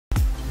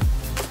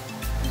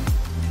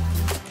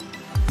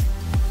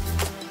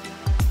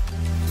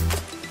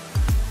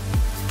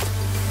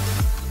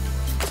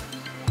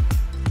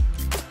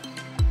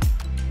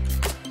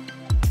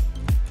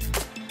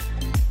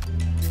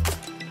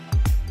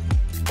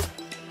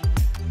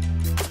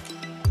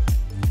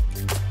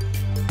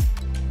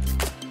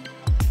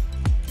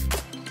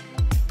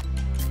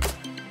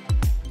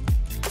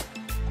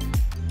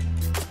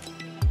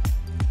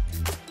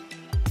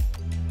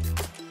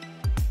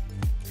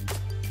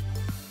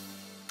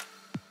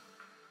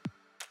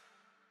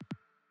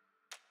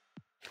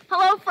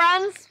Hello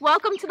friends,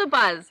 welcome to The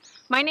Buzz.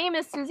 My name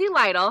is Suzy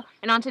Lyttle,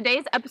 and on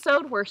today's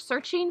episode we're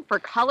searching for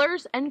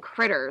colors and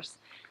critters.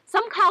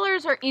 Some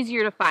colors are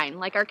easier to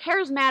find, like our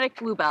charismatic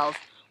bluebells,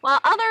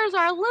 while others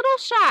are a little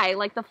shy,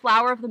 like the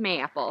flower of the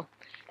mayapple.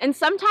 And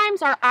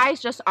sometimes our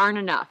eyes just aren't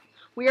enough.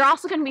 We are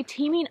also going to be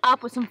teaming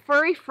up with some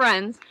furry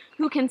friends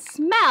who can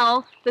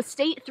smell the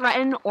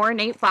state-threatened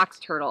ornate box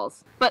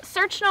turtles. But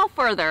search no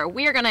further,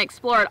 we are going to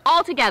explore it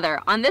all together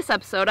on this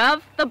episode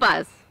of The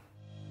Buzz.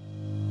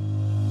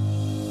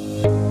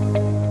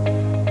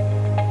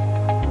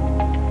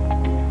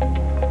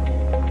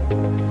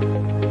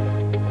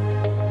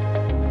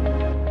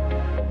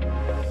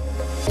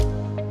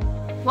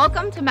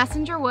 Welcome to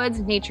Messenger Woods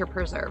Nature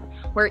Preserve,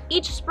 where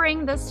each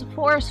spring this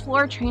forest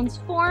floor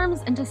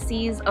transforms into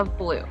seas of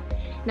blue.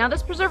 Now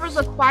this preserve was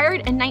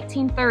acquired in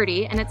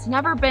 1930 and it's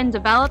never been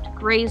developed,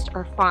 grazed,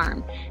 or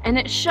farmed, and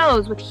it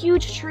shows with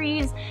huge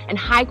trees and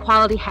high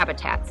quality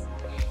habitats.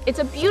 It's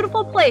a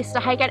beautiful place to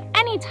hike at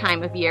any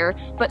time of year,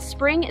 but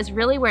spring is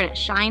really where it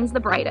shines the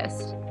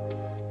brightest.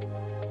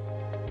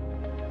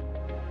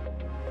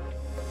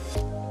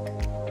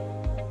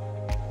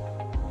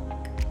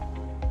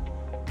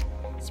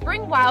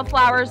 Spring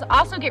wildflowers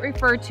also get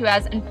referred to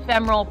as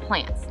ephemeral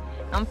plants.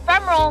 Now,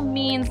 ephemeral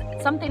means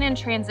something in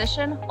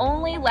transition,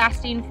 only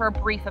lasting for a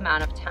brief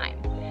amount of time.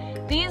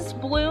 These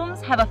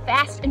blooms have a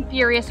fast and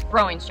furious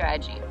growing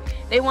strategy.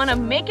 They want to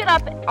make it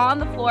up on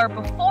the floor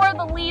before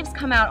the leaves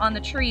come out on the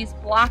trees,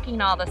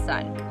 blocking all the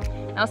sun.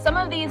 Now, some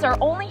of these are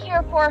only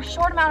here for a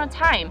short amount of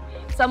time.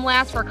 Some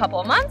last for a couple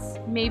of months,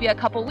 maybe a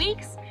couple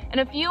weeks, and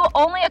a few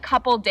only a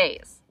couple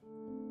days.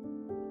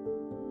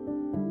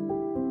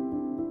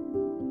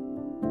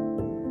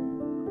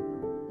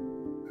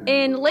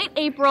 In late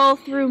April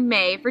through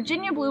May,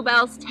 Virginia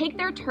bluebells take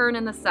their turn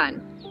in the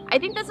sun. I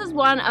think this is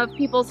one of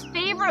people's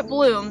favorite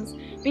blooms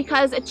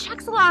because it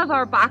checks a lot of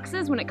our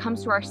boxes when it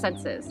comes to our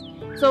senses.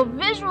 So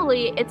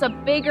visually, it's a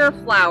bigger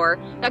flower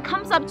that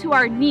comes up to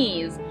our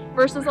knees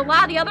versus a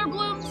lot of the other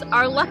blooms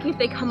are lucky if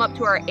they come up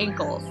to our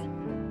ankles.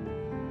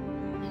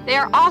 They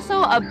are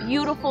also a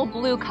beautiful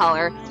blue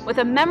color with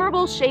a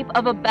memorable shape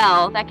of a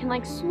bell that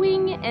can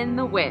swing in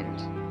the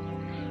wind.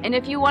 And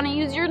if you want to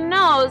use your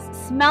nose,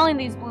 smelling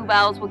these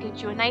bluebells will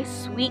get you a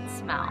nice sweet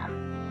smell.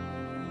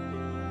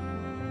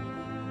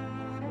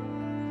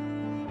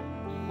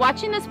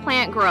 Watching this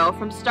plant grow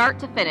from start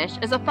to finish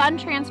is a fun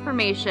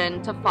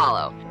transformation to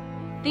follow.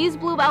 These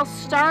bluebells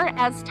start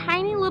as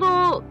tiny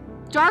little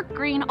dark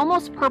green,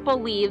 almost purple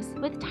leaves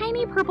with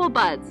tiny purple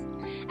buds.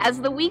 As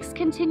the weeks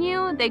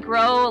continue, they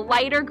grow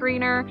lighter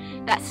greener,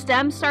 that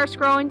stem starts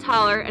growing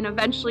taller and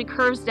eventually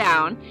curves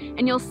down,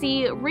 and you'll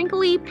see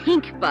wrinkly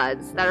pink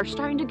buds that are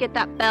starting to get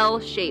that bell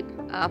shape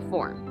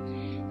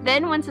form.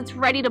 Then once it's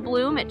ready to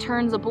bloom, it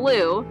turns a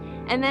blue,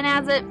 and then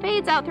as it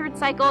fades out through its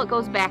cycle, it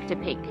goes back to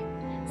pink.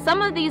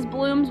 Some of these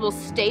blooms will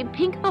stay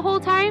pink the whole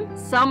time,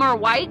 some are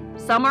white,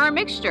 some are a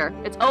mixture.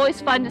 It's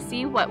always fun to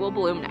see what will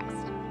bloom next.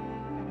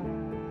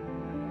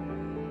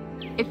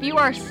 If you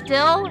are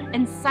still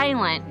and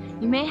silent,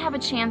 you may have a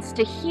chance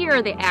to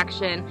hear the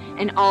action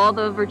in all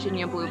the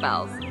Virginia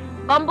bluebells.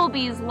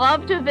 Bumblebees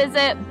love to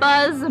visit,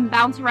 buzz, and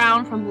bounce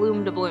around from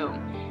bloom to bloom.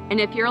 And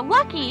if you're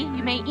lucky,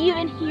 you may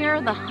even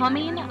hear the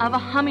humming of a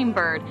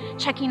hummingbird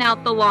checking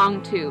out the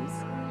long tubes.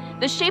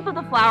 The shape of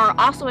the flower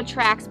also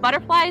attracts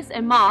butterflies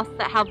and moths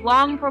that have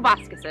long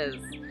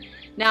proboscises.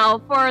 Now,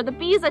 for the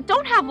bees that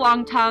don't have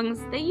long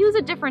tongues, they use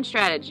a different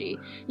strategy.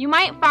 You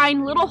might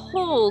find little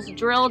holes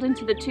drilled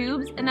into the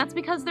tubes, and that's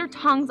because their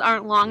tongues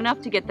aren't long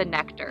enough to get the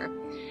nectar.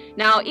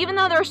 Now, even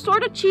though they're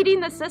sort of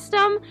cheating the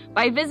system,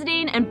 by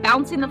visiting and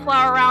bouncing the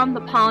flower around,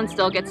 the pollen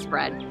still gets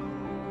spread.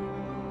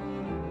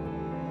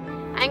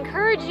 I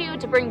encourage you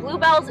to bring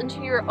bluebells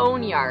into your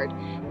own yard.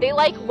 They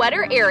like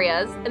wetter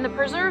areas, and the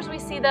preserves we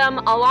see them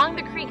along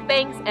the creek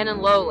banks and in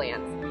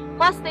lowlands.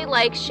 Plus, they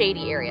like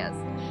shady areas.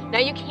 Now,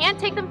 you can't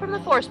take them from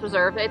the forest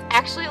preserve, it's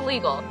actually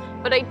illegal,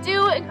 but I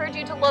do encourage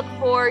you to look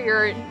for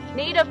your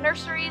native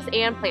nurseries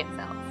and plant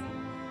sales.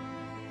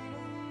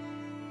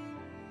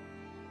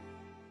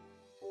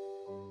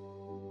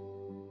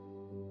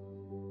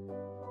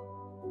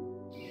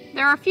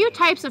 There are a few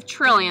types of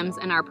trilliums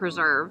in our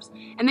preserves,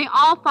 and they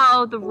all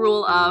follow the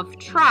rule of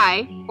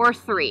tri or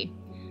three.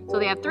 So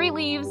they have 3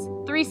 leaves,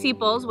 3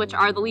 sepals, which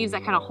are the leaves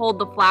that kind of hold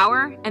the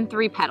flower, and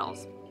 3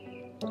 petals.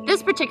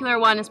 This particular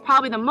one is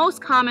probably the most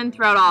common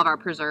throughout all of our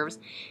preserves,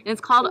 and it's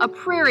called a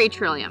prairie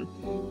trillium.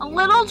 A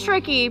little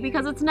tricky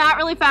because it's not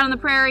really found in the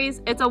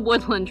prairies, it's a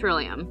woodland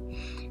trillium.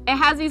 It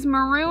has these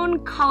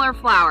maroon color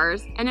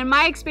flowers, and in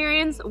my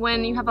experience,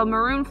 when you have a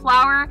maroon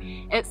flower,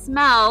 it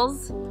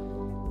smells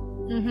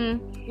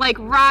like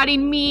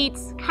rotting meat,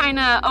 kind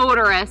of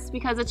odorous,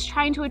 because it's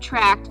trying to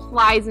attract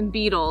flies and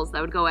beetles that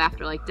would go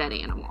after dead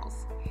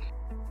animals.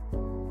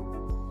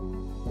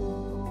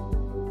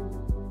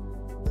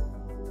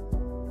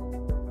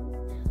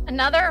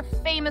 Another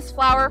famous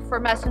flower for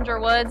Messenger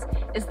Woods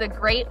is the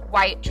great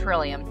white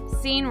trillium,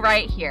 seen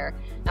right here.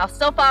 Now Now,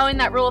 still following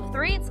that rule of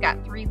 3, it's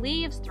got 3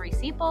 leaves, 3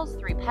 sepals,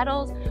 3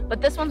 petals, but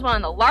this one's one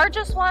of the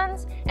largest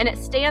ones, and it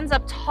stands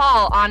up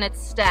tall on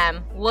its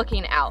stem,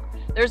 looking out.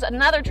 There's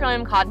another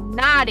trillium called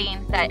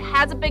nodding that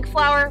has a big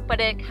flower,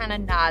 but it kind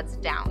of nods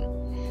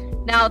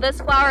down. Now,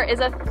 this flower is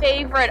a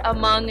favorite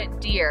among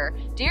deer.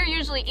 Deer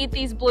usually eat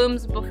these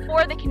blooms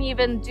before they can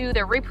even do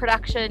their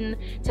reproduction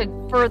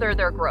to further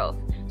their growth.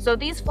 So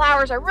these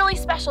flowers are really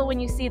special when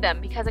you see them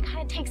because it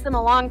kind of takes them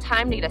a long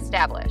time to get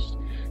established.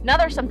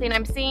 Another something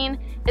I'm seeing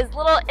is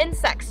little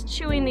insects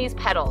chewing these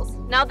petals.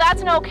 Now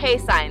that's an okay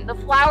sign. The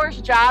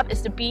flower's job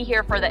is to be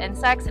here for the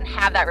insects and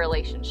have that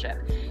relationship.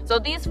 So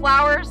these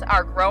flowers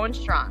are growing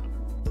strong.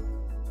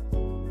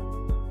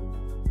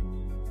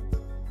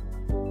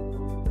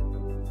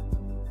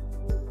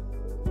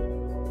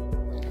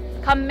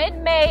 Come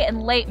mid-May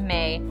and late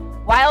May,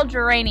 wild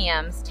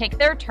geraniums take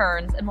their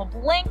turns and will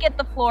blanket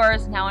the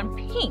floors now in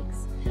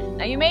pinks.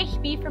 Now you may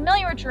be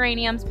familiar with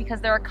geraniums because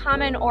they're a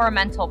common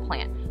ornamental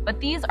plant, but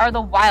these are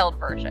the wild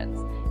versions,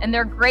 and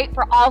they're great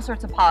for all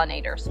sorts of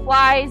pollinators,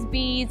 flies,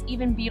 bees,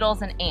 even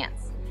beetles and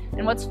ants.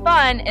 And what's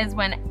fun is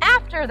when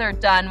after they're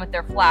done with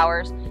their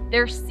flowers,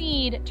 their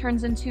seed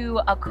turns into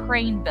a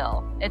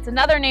cranebill. It's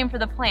another name for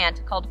the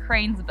plant called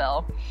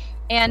cranesbill.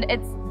 And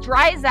it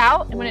dries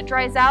out, and when it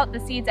dries out, the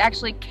seeds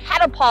actually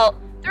catapult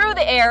through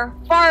the air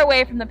far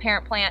away from the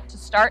parent plant to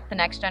start the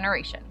next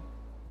generation.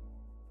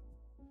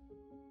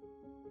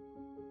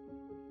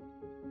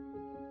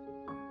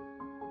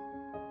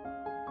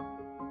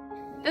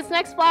 This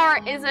next flower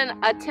isn't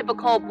a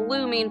typical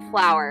blooming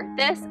flower.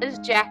 This is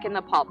Jack in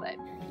the Pulpit.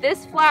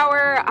 This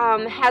flower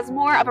has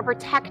more of a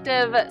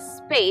protective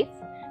spathe,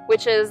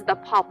 which is the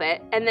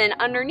pulpit, and then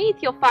underneath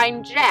you'll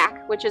find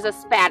Jack, which is a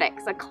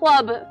spadix, a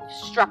club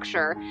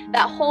structure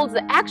that holds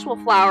the actual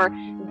flower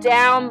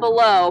down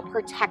below,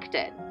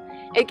 protected.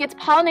 It gets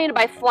pollinated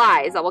by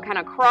flies that will kind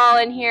of crawl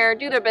in here,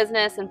 do their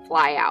business, and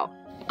fly out.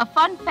 A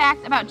fun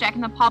fact about Jack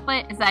in the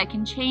Pulpit is that it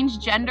can change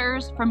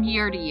genders from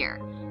year to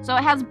year. So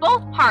it has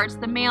both parts,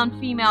 the male and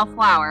female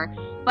flower,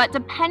 but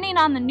depending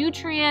on the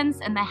nutrients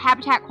and the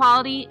habitat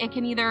quality, it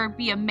can either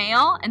be a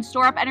male and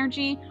store up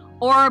energy,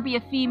 or be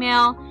a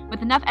female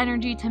with enough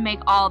energy to make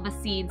all the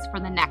seeds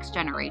for the next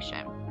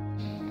generation.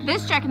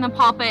 This Jack in the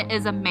Pulpit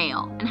is a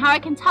male, and how I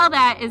can tell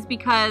that is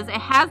because it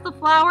has the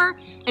flower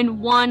and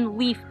one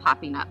leaf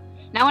popping up.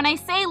 Now when I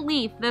say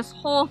leaf, this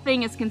whole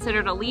thing is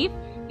considered a leaf.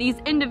 These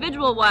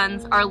individual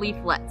ones are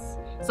leaflets.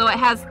 So it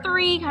has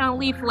 3 kind of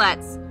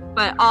leaflets,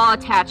 but all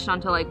attached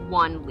onto like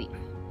one leaf.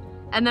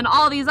 And then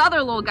all these other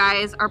little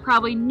guys are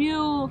probably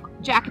new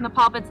Jack in the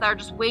Pulpits that are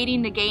just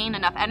waiting to gain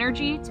enough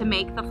energy to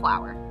make the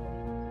flower.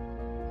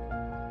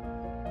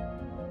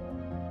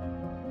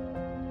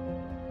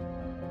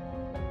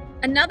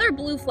 Another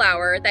blue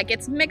flower that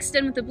gets mixed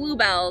in with the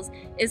bluebells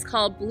is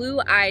called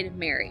blue-eyed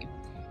Mary.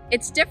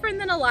 It's different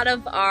than a lot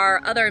of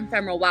our other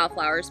ephemeral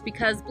wildflowers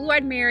because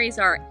blue-eyed Marys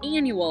are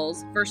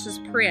annuals versus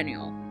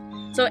perennial.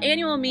 So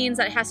annual means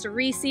that it has to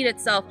reseed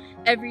itself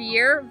every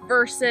year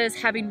versus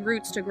having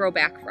roots to grow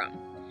back from.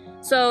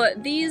 So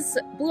these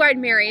blue-eyed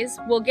Marys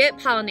will get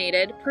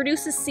pollinated,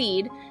 produce a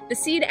seed. The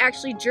seed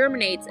actually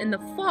germinates in the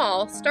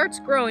fall, starts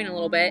growing a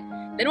little bit,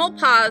 then we'll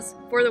pause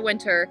for the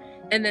winter,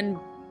 and then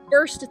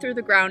burst through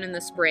the ground in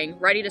the spring,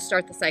 ready to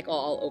start the cycle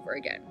all over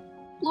again.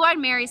 Blue-eyed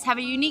Marys have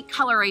a unique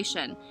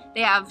coloration.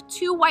 They have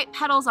 2 white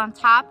petals on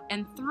top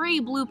and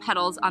 3 blue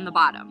petals on the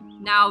bottom.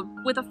 Now,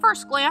 with a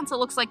first glance, it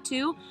looks like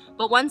 2,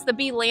 but once the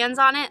bee lands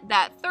on it,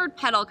 that 3rd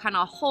petal kind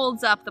of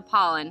holds up the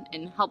pollen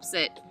and helps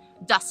it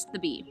dust the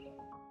bee.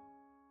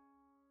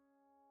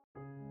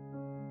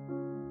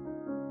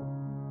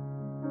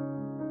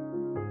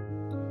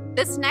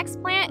 This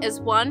next plant is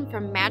one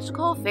from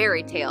magical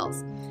fairy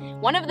tales.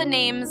 One of the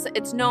names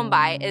it's known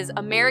by is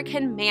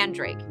American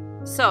mandrake.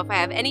 So if I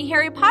have any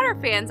Harry Potter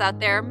fans out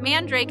there,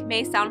 mandrake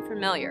may sound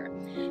familiar.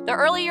 The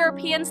early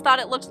Europeans thought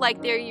it looked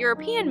like their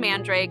European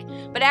mandrake,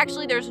 but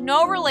actually there's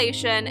no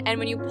relation, and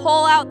when you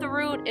pull out the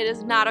root, it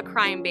is not a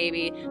crying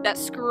baby that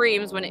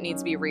screams when it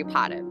needs to be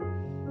repotted.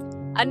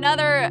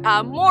 Another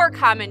more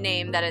common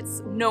name that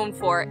it's known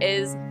for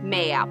is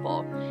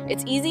mayapple.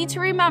 It's easy to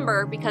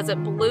remember because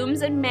it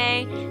blooms in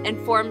May and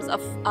forms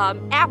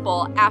an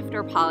apple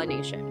after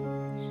pollination.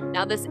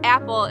 Now this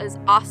apple is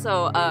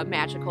also a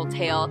magical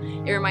tale.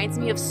 It reminds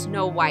me of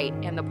Snow White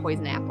and the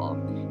poison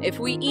apple. If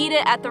we eat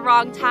it at the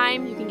wrong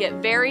time, you can get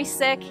very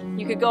sick,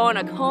 you could go in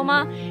a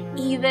coma,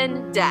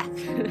 even death.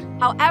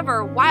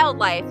 However,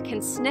 wildlife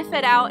can sniff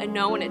it out and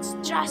know when it's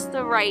just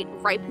the right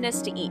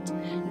ripeness to eat.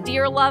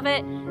 Deer love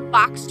it,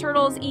 box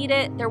turtles eat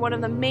it. They're one of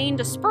the main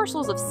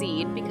dispersals of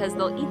seed because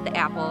they'll eat the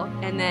apple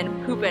and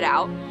then poop it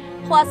out.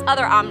 Plus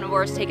other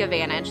omnivores take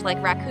advantage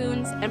like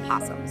raccoons and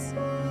possums.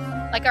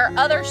 Like our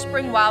other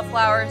spring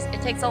wildflowers,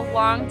 it takes a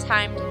long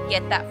time to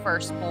get that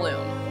first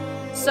bloom.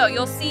 So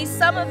you'll see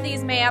some of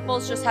these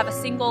mayaples just have a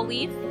single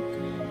leaf,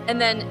 and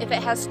then if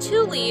it has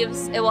 2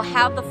 leaves, it will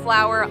have the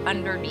flower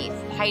underneath,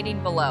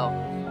 hiding below.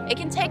 It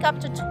can take up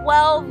to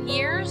 12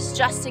 years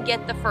just to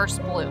get the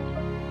first bloom.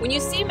 When you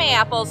see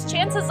mayaples,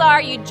 chances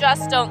are you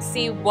just don't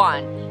see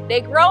one.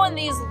 They grow in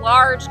these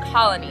large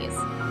colonies.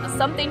 Now,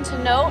 something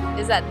to note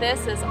is that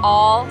this is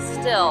all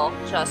still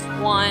just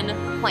one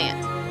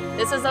plant.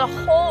 This is a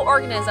whole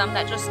organism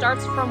that just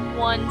starts from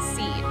one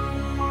seed.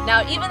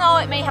 Now, even though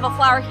it may have a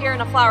flower here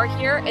and a flower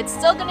here, it's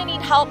still going to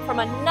need help from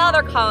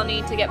another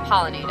colony to get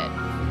pollinated.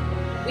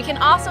 We can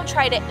also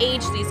try to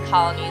age these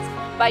colonies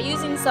by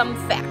using some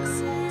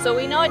facts. So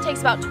we know it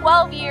takes about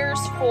 12 years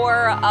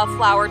for a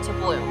flower to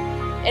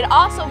bloom. It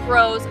also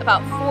grows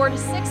about 4 to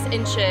 6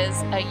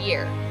 inches a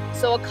year.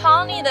 So a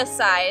colony this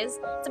size,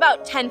 it's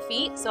about 10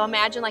 feet, so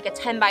imagine like a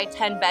 10 by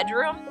 10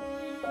 bedroom.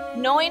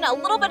 Knowing a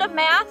little bit of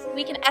math,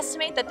 we can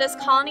estimate that this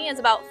colony is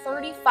about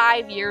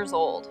 35 years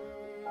old.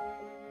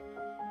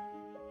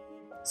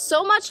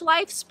 So much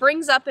life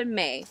springs up in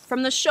May.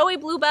 From the showy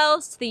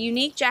bluebells to the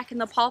unique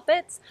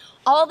jack-in-the-pulpits,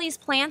 all these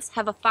plants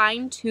have a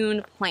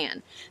fine-tuned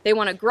plan. They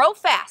want to grow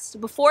fast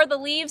before the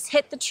leaves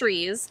hit the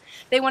trees,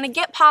 they want to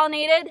get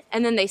pollinated,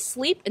 and then they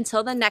sleep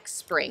until the next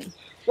spring.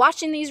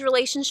 Watching these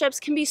relationships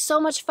can be so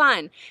much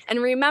fun.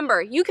 And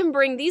remember, you can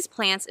bring these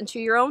plants into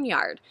your own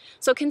yard.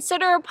 So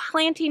consider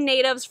planting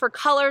natives for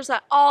colors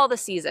at all the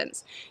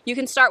seasons. You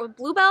can start with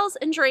bluebells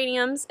and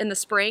geraniums in the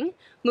spring,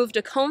 move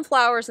to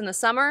coneflowers in the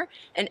summer,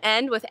 and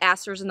end with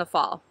asters in the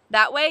fall.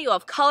 That way you'll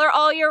have color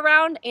all year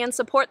round and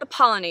support the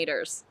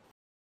pollinators.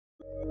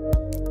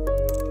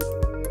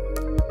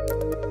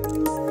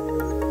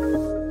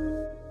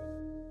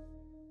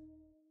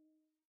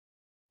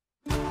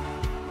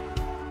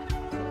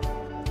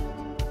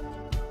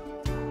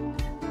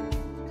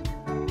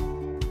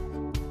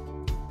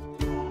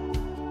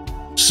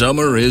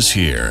 Summer is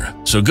here,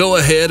 so go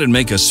ahead and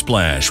make a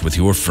splash with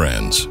your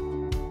friends.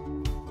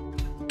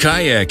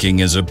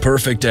 Kayaking is a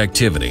perfect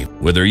activity,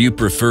 whether you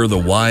prefer the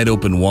wide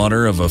open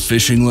water of a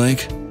fishing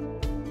lake,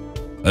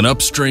 an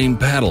upstream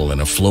paddle in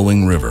a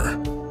flowing river,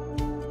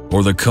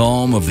 or the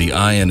calm of the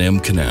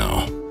I&M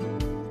Canal.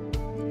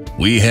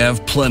 We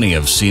have plenty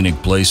of scenic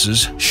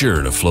places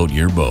sure to float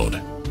your boat.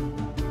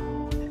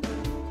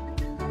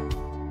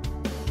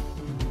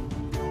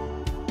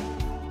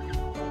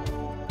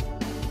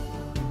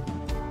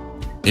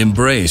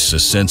 Embrace a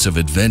sense of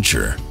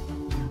adventure.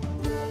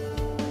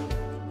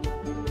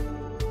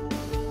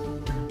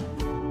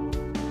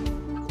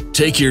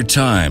 Take your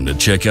time to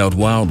check out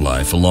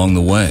wildlife along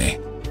the way.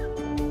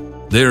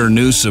 There are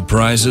new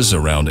surprises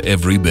around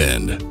every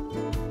bend.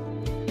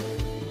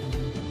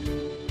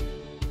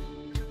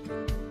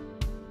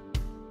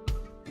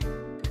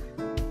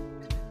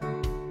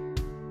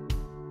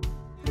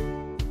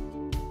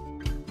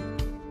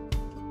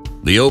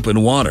 The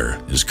open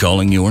water is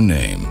calling your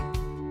name.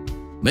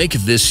 Make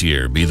this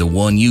year be the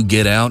one you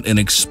get out and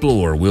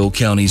explore Will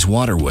County's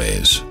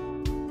waterways.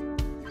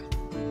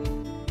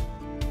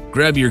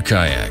 Grab your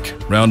kayak,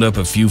 round up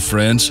a few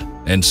friends,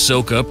 and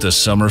soak up the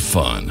summer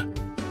fun.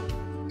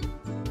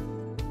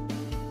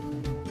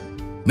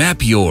 Map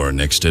your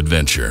next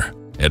adventure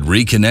at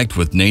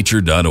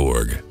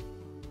reconnectwithnature.org.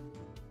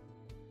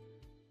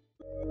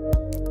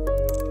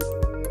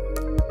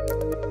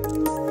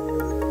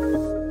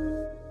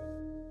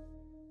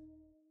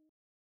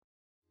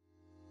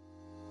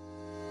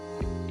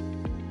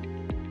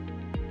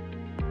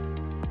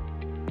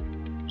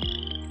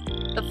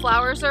 The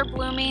flowers are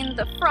blooming,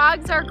 the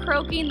frogs are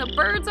croaking, the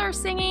birds are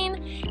singing.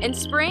 In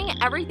spring,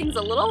 everything's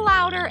a little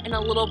louder and a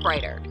little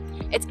brighter.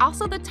 It's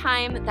also the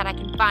time that I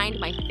can find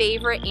my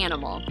favorite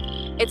animal.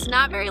 It's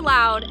not very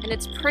loud and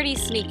it's pretty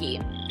sneaky.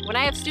 When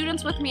I have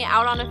students with me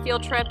out on a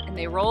field trip and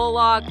they roll a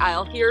log,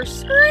 I'll hear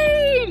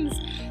screams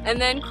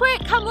and then,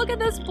 "Quick, come look at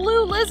this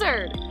blue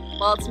lizard."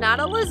 Well, it's not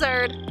a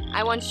lizard.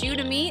 I want you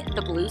to meet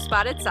the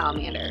blue-spotted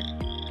salamander.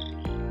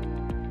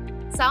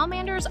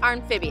 Salamanders are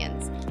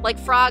amphibians, like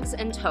frogs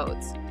and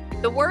toads.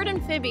 The word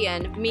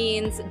amphibian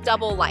means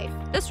double life.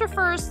 This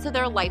refers to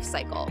their life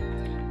cycle.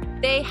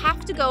 They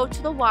have to go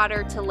to the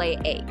water to lay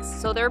eggs.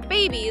 So their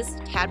babies,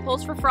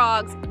 tadpoles for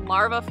frogs and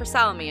larvae for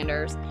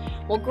salamanders,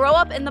 will grow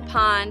up in the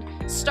pond,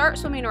 start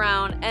swimming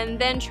around, and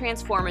then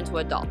transform into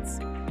adults.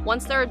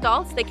 Once they're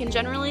adults, they can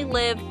generally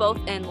live both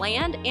in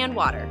land and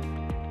water.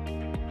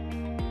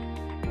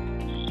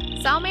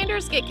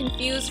 Salamanders get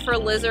confused for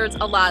lizards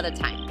a lot of the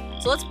time.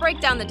 So let's break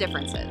down the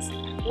differences.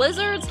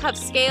 Lizards have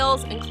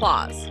scales and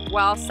claws,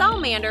 while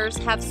salamanders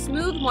have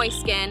smooth,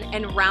 moist skin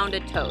and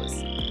rounded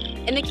toes.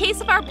 In the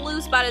case of our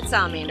blue-spotted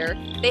salamander,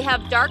 they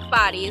have dark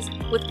bodies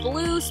with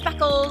blue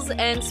speckles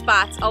and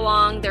spots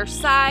along their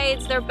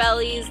sides, their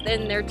bellies,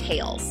 and their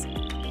tails.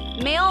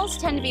 Males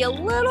tend to be a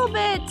little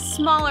bit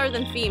smaller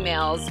than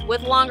females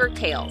with longer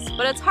tails,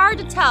 but it's hard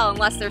to tell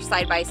unless they're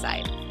side by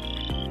side.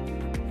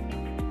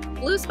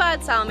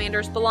 Blue-spotted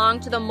salamanders belong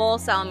to the mole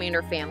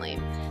salamander family.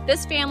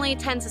 This family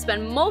tends to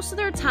spend most of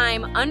their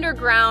time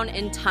underground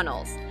in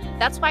tunnels.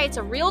 That's why it's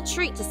a real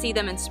treat to see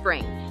them in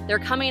spring. They're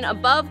coming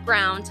above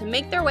ground to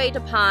make their way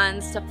to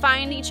ponds to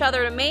find each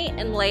other to mate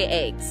and lay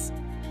eggs.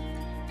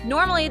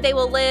 Normally, they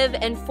will live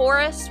in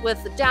forests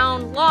with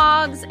downed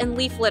logs and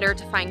leaf litter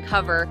to find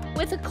cover,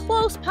 with a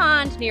close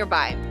pond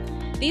nearby.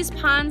 These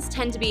ponds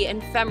tend to be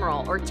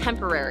ephemeral or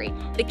temporary.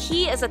 The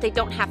key is that they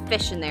don't have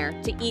fish in there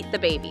to eat the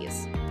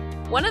babies.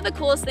 One of the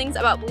coolest things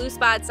about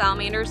blue-spotted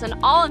salamanders, and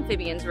all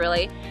amphibians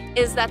really,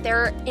 is that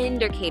they're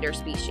indicator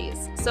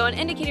species. So an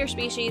indicator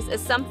species is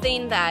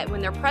something that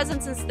when their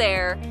presence is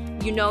there,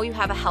 you know you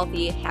have a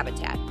healthy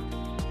habitat.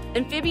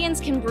 Amphibians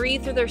can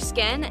breathe through their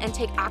skin and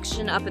take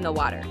oxygen up in the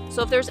water.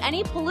 So if there's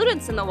any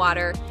pollutants in the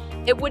water,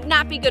 it would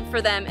not be good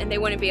for them and they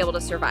wouldn't be able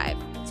to survive.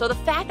 So the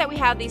fact that we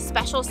have these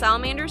special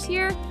salamanders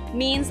here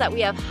means that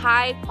we have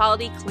high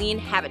quality, clean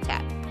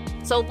habitat.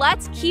 So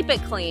let's keep it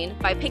clean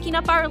by picking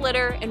up our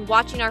litter and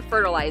watching our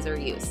fertilizer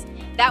use.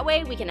 That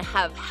way we can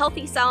have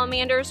healthy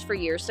salamanders for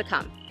years to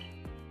come.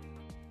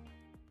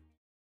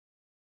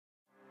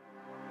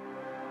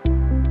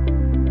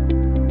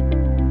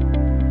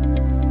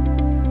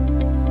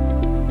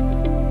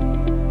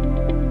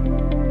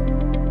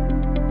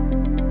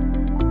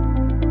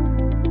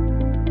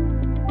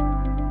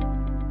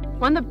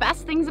 One of the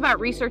best things about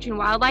researching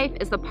wildlife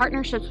is the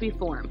partnerships we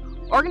form.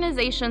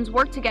 Organizations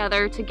work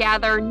together to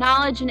gather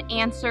knowledge and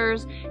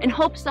answers in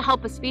hopes to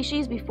help a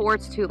species before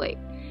it's too late.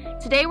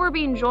 Today we're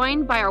being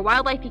joined by our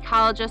wildlife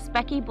ecologist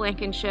Becky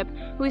Blankenship,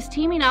 who is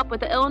teaming up with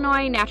the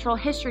Illinois Natural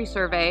History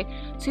Survey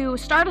to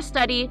start a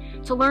study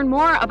to learn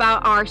more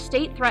about our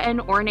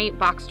state-threatened ornate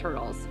box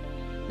turtles.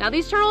 Now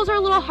these turtles are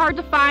a little hard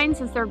to find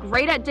since they're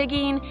great at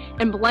digging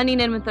and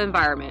blending in with the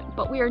environment,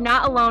 but we are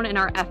not alone in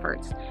our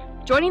efforts.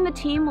 Joining the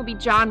team will be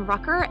John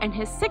Rucker and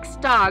his 6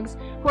 dogs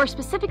who are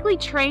specifically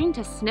trained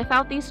to sniff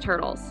out these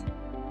turtles.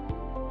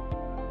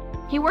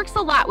 He works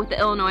a lot with the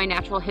Illinois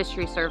Natural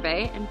History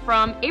Survey, and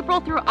from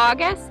April through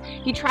August,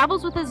 he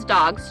travels with his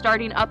dogs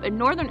starting up in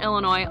northern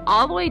Illinois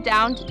all the way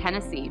down to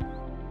Tennessee.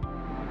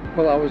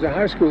 Well, I was a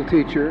high school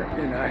teacher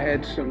and I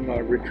had some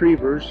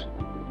retrievers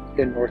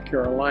in North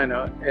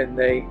Carolina, and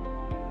they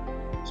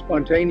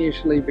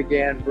spontaneously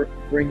began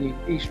bringing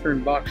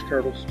eastern box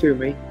turtles to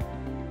me.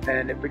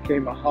 And it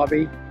became a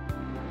hobby.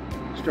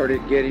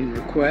 Started getting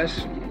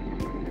requests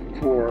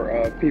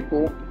for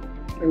people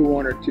who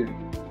wanted to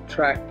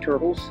track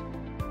turtles.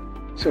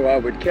 So I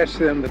would catch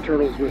the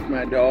turtles with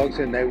my dogs,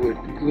 and they would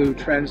glue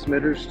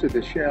transmitters to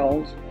the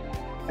shells,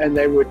 and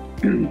they would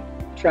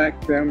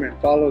track them and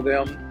follow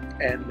them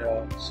and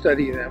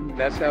study them.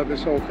 That's how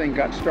this whole thing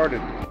got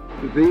started.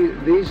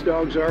 These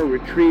dogs are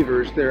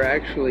retrievers. They're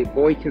actually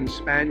Boykin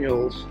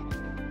Spaniels.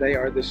 They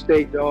are the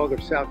state dog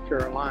of South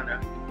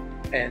Carolina.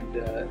 And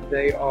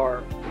they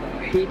are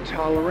heat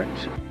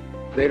tolerant.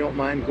 They don't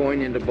mind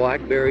going into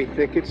blackberry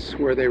thickets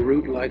where they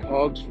root like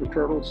hogs for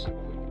turtles.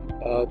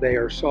 They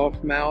are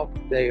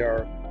soft-mouthed. They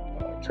are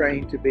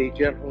trained to be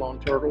gentle on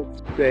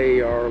turtles.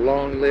 They are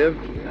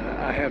long-lived.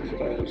 I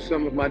have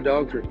some of my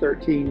dogs are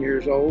 13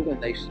 years old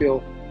and they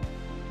still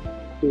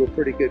do a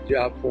pretty good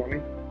job for me.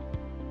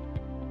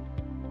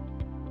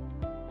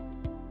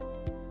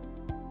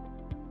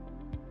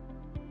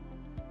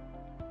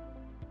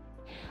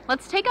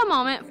 Let's take a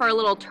moment for a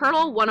little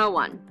Turtle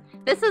 101.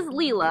 This is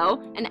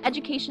Lilo, an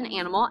education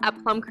animal at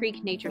Plum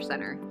Creek Nature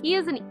Center. He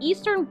is an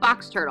eastern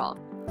box turtle.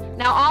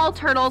 Now all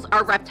turtles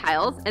are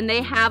reptiles and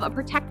they have a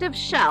protective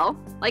shell,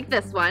 like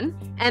this one,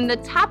 and the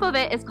top of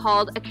it is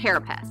called a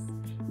carapace.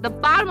 The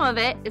bottom of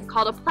it is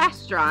called a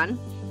plastron,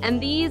 and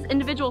these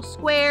individual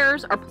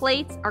squares or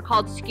plates are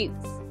called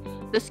scutes.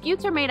 The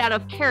scutes are made out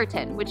of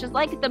keratin, which is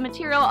like the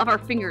material of our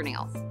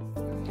fingernails.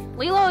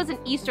 Lilo is an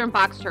eastern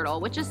box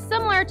turtle, which is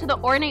similar to the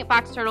ornate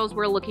box turtles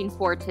we're looking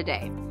for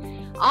today.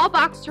 All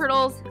box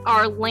turtles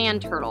are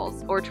land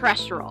turtles or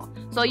terrestrial,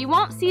 so you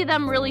won't see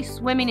them really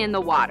swimming in the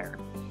water.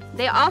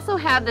 They also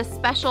have this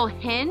special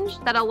hinge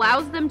that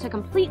allows them to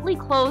completely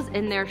close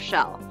in their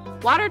shell.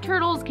 Water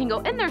turtles can go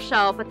in their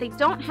shell, but they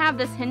don't have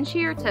this hinge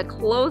here to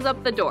close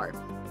up the door.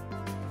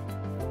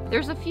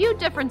 There's a few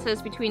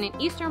differences between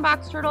an eastern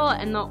box turtle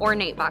and the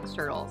ornate box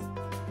turtles.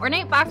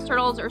 Ornate box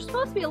turtles are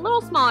supposed to be a little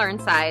smaller in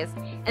size,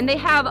 and they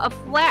have a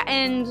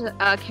flattened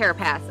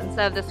carapace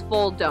instead of this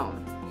full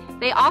dome.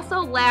 They also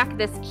lack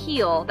this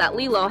keel that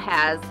Lilo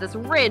has, this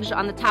ridge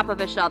on the top of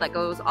his shell that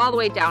goes all the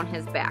way down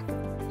his back.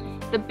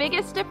 The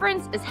biggest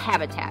difference is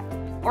habitat.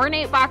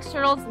 Ornate box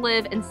turtles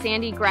live in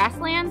sandy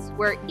grasslands,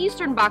 where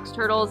eastern box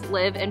turtles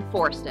live in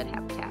forested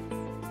habitats.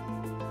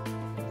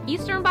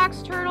 Eastern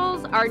box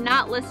turtles are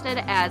not listed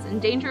as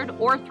endangered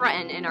or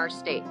threatened in our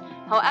state.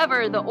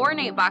 However, the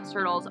ornate box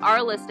turtles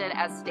are listed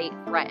as state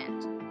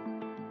threatened.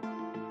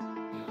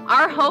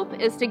 Our hope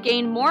is to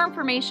gain more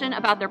information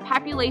about their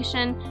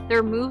population,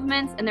 their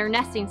movements, and their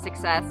nesting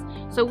success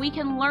so we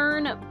can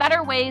learn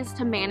better ways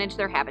to manage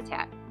their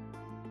habitat.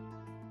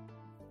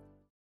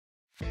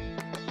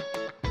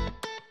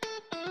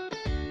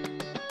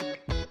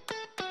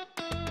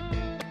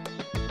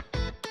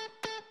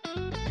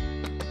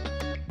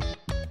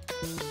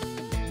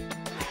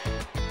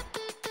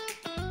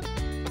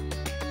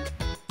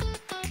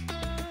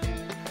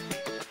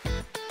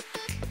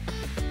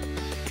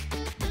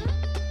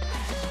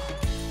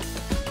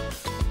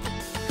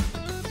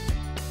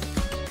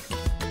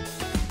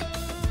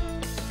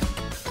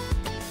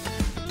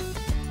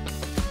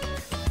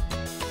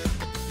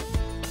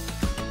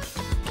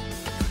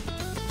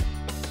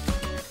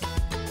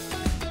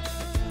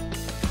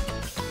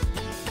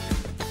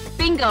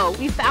 Bingo!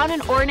 We found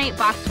an ornate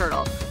box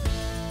turtle.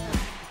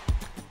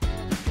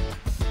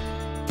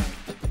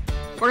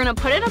 We're gonna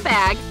put it in a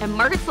bag and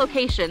mark its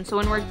location so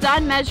when we're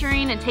done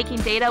measuring and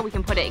taking data, we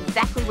can put it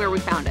exactly where we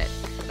found it.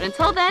 But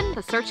until then,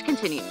 the search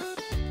continues.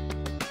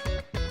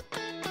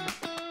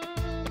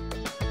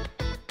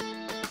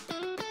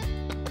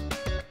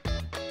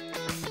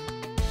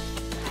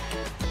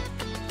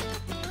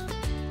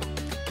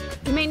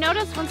 You may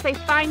notice once they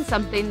find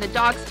something, the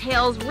dog's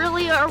tails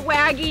really are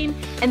wagging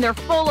and they're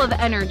full of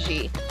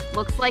energy.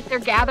 Looks like they're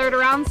gathered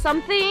around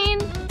something,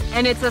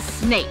 and it's a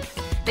snake.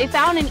 They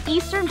found an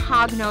eastern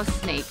hognose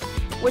snake,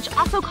 which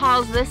also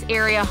calls this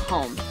area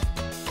home.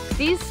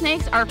 These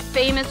snakes are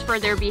famous for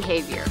their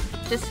behavior.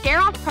 To scare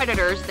off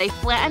predators, they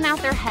flatten out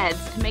their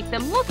heads to make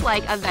them look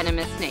like a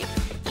venomous snake,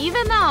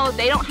 even though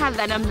they don't have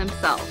venom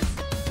themselves.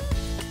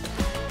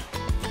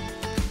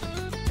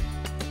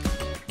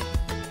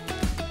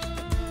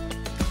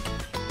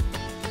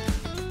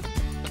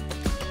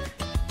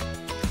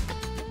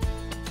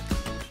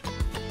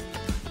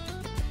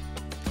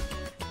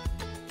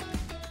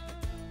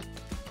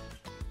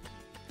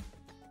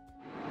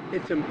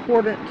 It's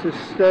important to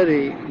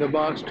study the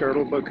box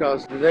turtle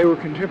because they were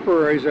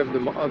contemporaries of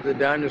the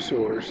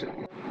dinosaurs.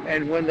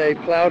 And when they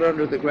plowed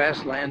under the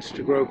grasslands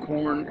to grow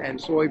corn and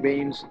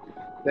soybeans,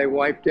 they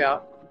wiped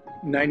out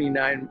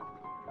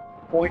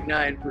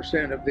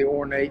 99.9% of the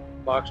ornate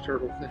box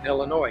turtles in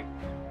Illinois.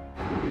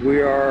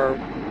 We are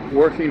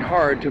working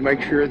hard to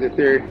make sure that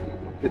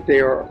they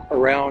are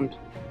around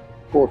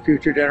for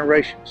future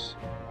generations.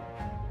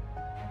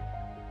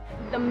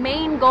 The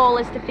main goal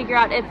is to figure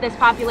out if this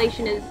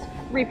population is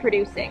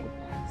reproducing.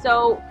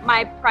 So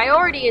my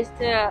priority is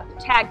to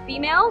tag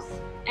females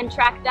and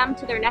track them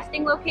to their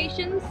nesting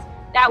locations.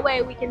 That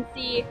way we can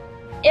see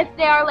if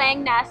they are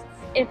laying nests,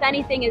 if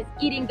anything is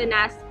eating the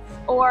nests,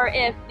 or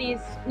if these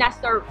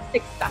nests are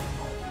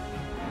successful.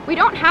 We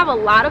don't have a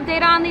lot of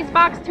data on these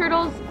box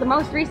turtles. The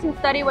most recent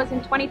study was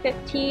in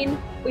 2015.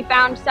 We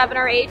found 7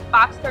 or 8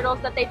 box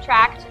turtles that they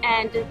tracked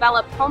and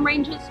developed home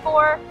ranges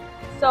for.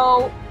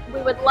 So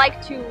we would like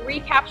to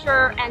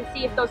recapture and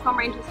see if those home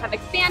ranges have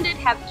expanded,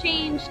 have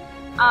changed.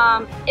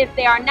 If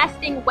they are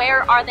nesting,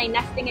 where are they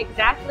nesting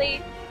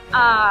exactly?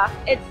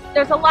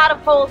 There's a lot of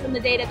holes in the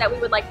data that we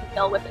would like to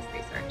fill with this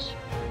research.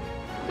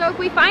 So if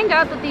we find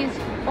out that these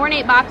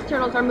ornate box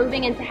turtles are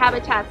moving into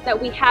habitats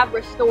that we have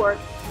restored,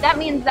 that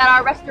means that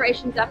our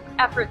restoration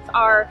efforts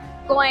are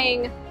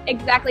going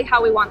exactly how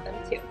we want them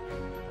to.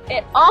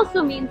 It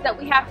also means that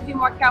we have to be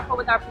more careful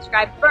with our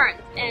prescribed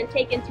burns and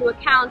take into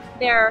account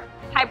their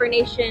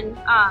hibernation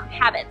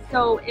habits.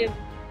 So if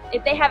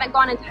they haven't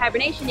gone into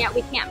hibernation yet,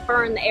 we can't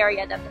burn the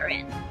area that they're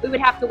in. We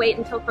would have to wait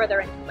until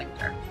further into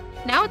winter.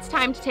 Now it's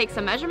time to take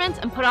some measurements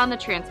and put on the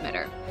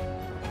transmitter.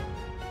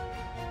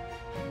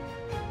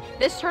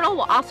 This turtle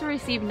will also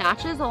receive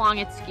notches along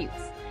its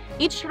scutes.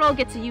 Each turtle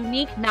gets a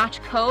unique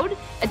notch code,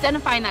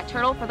 identifying that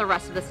turtle for the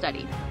rest of the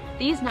study.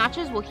 These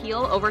notches will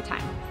heal over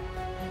time.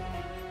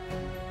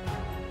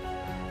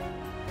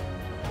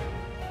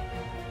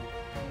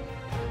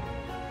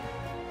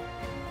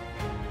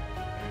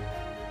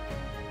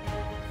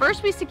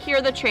 First, we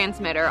secure the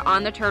transmitter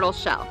on the turtle's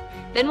shell.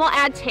 Then we'll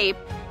add tape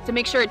to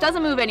make sure it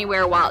doesn't move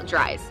anywhere while it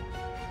dries.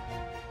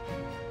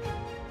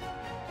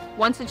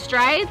 Once it's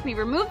dried, we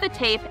remove the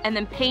tape and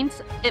then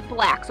paint it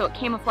black so it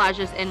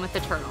camouflages in with the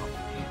turtle.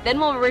 Then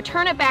we'll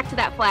return it back to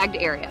that flagged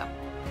area.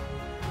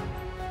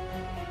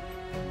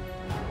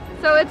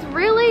 So it's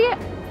really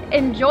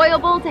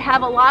enjoyable to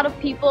have a lot of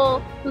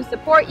people who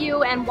support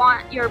you and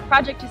want your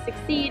project to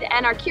succeed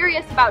and are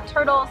curious about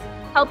turtles,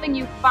 helping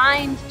you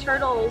find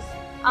turtles,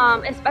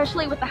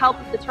 especially with the help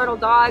of the turtle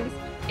dogs.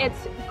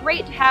 It's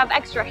great to have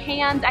extra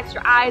hands,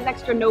 extra eyes,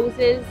 extra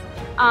noses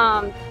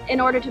in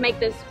order to make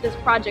this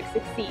project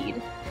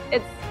succeed.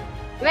 It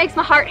makes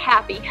my heart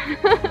happy.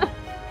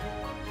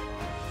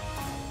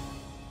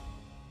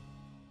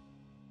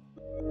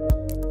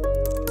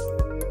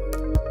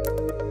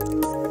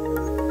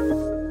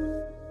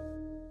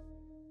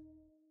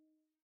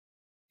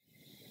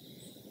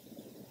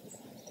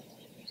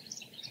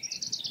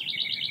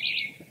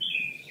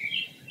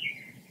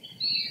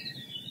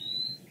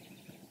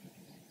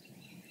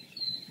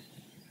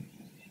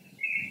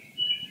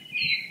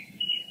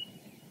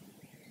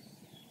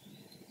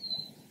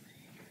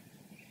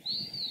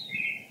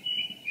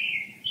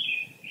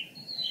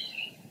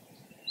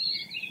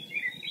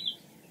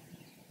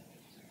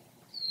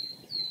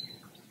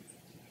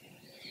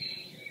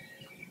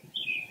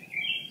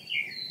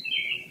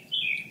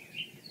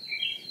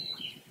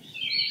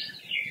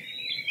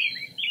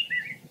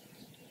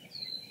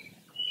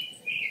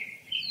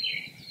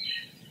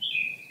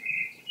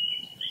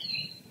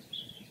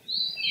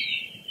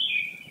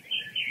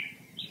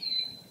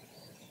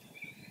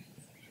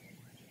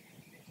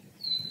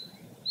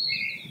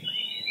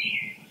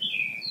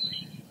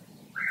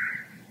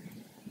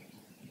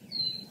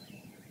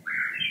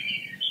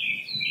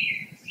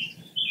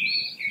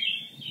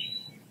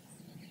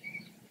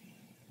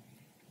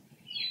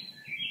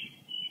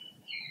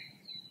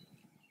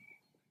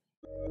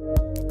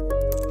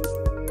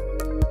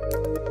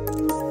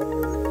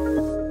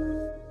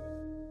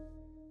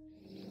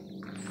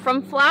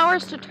 From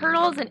flowers to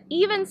turtles and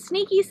even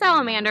sneaky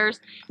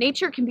salamanders,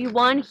 nature can be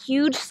one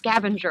huge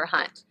scavenger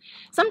hunt.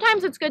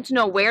 Sometimes it's good to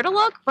know where to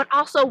look, but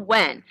also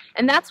when.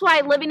 And that's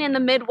why living in the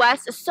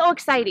Midwest is so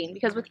exciting,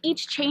 because with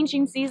each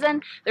changing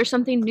season, there's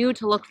something new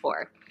to look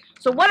for.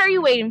 So what are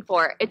you waiting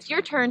for? It's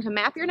your turn to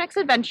map your next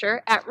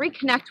adventure at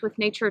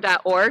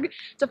reconnectwithnature.org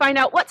to find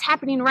out what's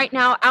happening right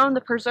now out in the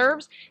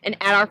preserves and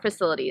at our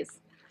facilities.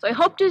 So I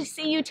hope to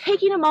see you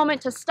taking a moment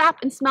to stop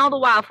and smell the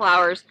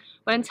wildflowers.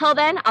 But until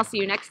then, I'll see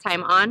you next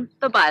time on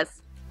The Buzz.